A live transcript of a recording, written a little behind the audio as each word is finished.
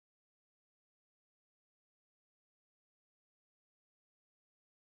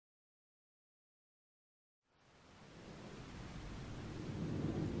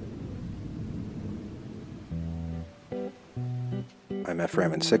I'm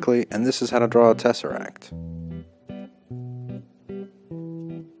Ephraim Sickly, and this is how to draw a tesseract.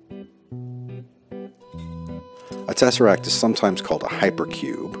 A tesseract is sometimes called a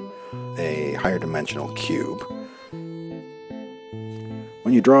hypercube, a higher dimensional cube.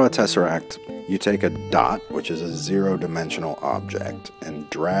 When you draw a tesseract, you take a dot, which is a zero-dimensional object, and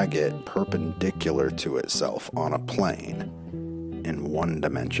drag it perpendicular to itself on a plane in one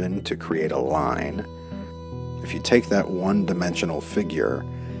dimension to create a line. If you take that one-dimensional figure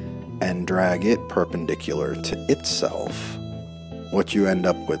and drag it perpendicular to itself, what you end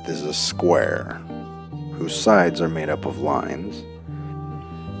up with is a square whose sides are made up of lines.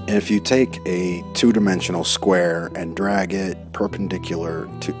 If you take a two-dimensional square and drag it perpendicular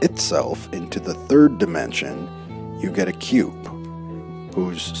to itself into the third dimension, you get a cube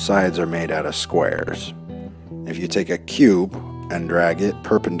whose sides are made out of squares. If you take a cube and drag it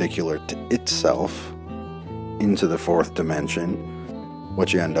perpendicular to itself into the fourth dimension,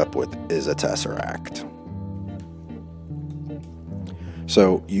 what you end up with is a tesseract.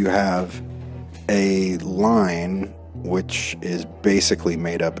 So you have a line which is basically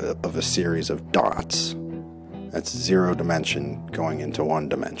made up of a series of dots. That's zero dimension going into one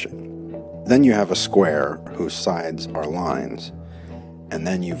dimension. Then you have a square whose sides are lines, and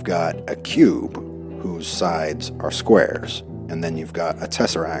then you've got a cube whose sides are squares, and then you've got a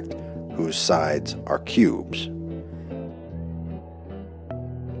tesseract whose sides are cubes.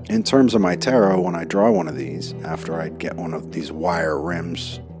 In terms of my tarot, when I draw one of these, after I'd get one of these wire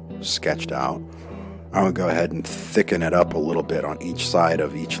rims sketched out, I would go ahead and thicken it up a little bit on each side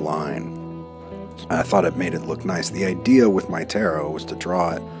of each line. I thought it made it look nice. The idea with my tarot was to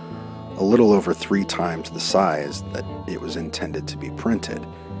draw it a little over 3 times the size that it was intended to be printed.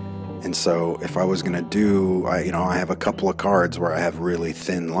 And so if I was going to do, I have a couple of cards where I have really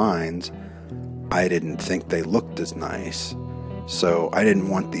thin lines. I didn't think they looked as nice. So I didn't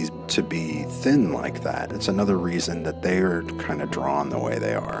want these to be thin like that. It's another reason that they are kind of drawn the way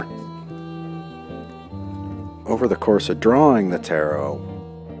they are. Over the course of drawing the tarot,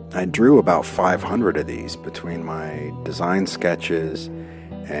 I drew about 500 of these between my design sketches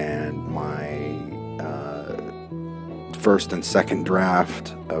and my first and second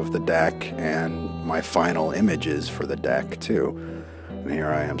draft of the deck and my final images for the deck too. And here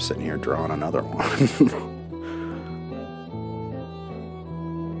I am sitting here drawing another one.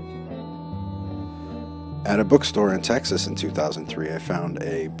 At a bookstore in Texas in 2003, I found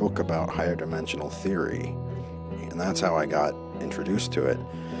a book about higher dimensional theory, and that's how I got introduced to it.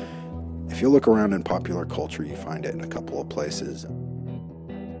 If you look around in popular culture, you find it in a couple of places.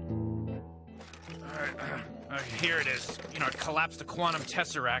 Here it is. Collapse the quantum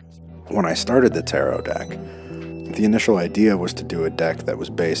tesseract. When I started the tarot deck, the initial idea was to do a deck that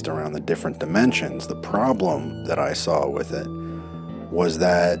was based around the different dimensions. The problem that I saw with it was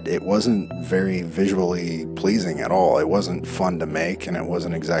that it wasn't very visually pleasing at all. It wasn't fun to make, and it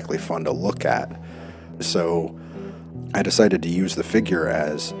wasn't exactly fun to look at. So I decided to use the figure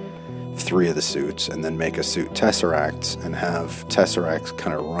as 3 of the suits, and then make a suit tesseracts, and have tesseracts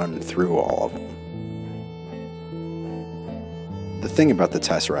kind of run through all of them. The thing about the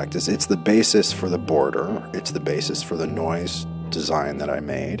tesseract is it's the basis for the border, it's the basis for the noise design that I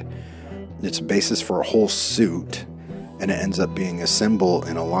made, it's the basis for a whole suit, and it ends up being a symbol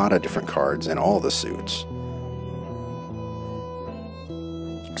in a lot of different cards in all the suits.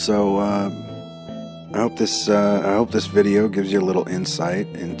 So I hope this video gives you a little insight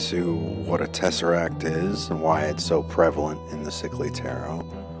into what a tesseract is and why it's so prevalent in the Sickly Tarot.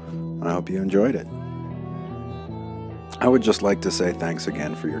 And I hope you enjoyed it. I would just like to say thanks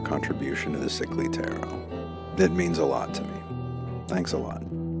again for your contribution to the Sickly Tarot. It means a lot to me. Thanks a lot.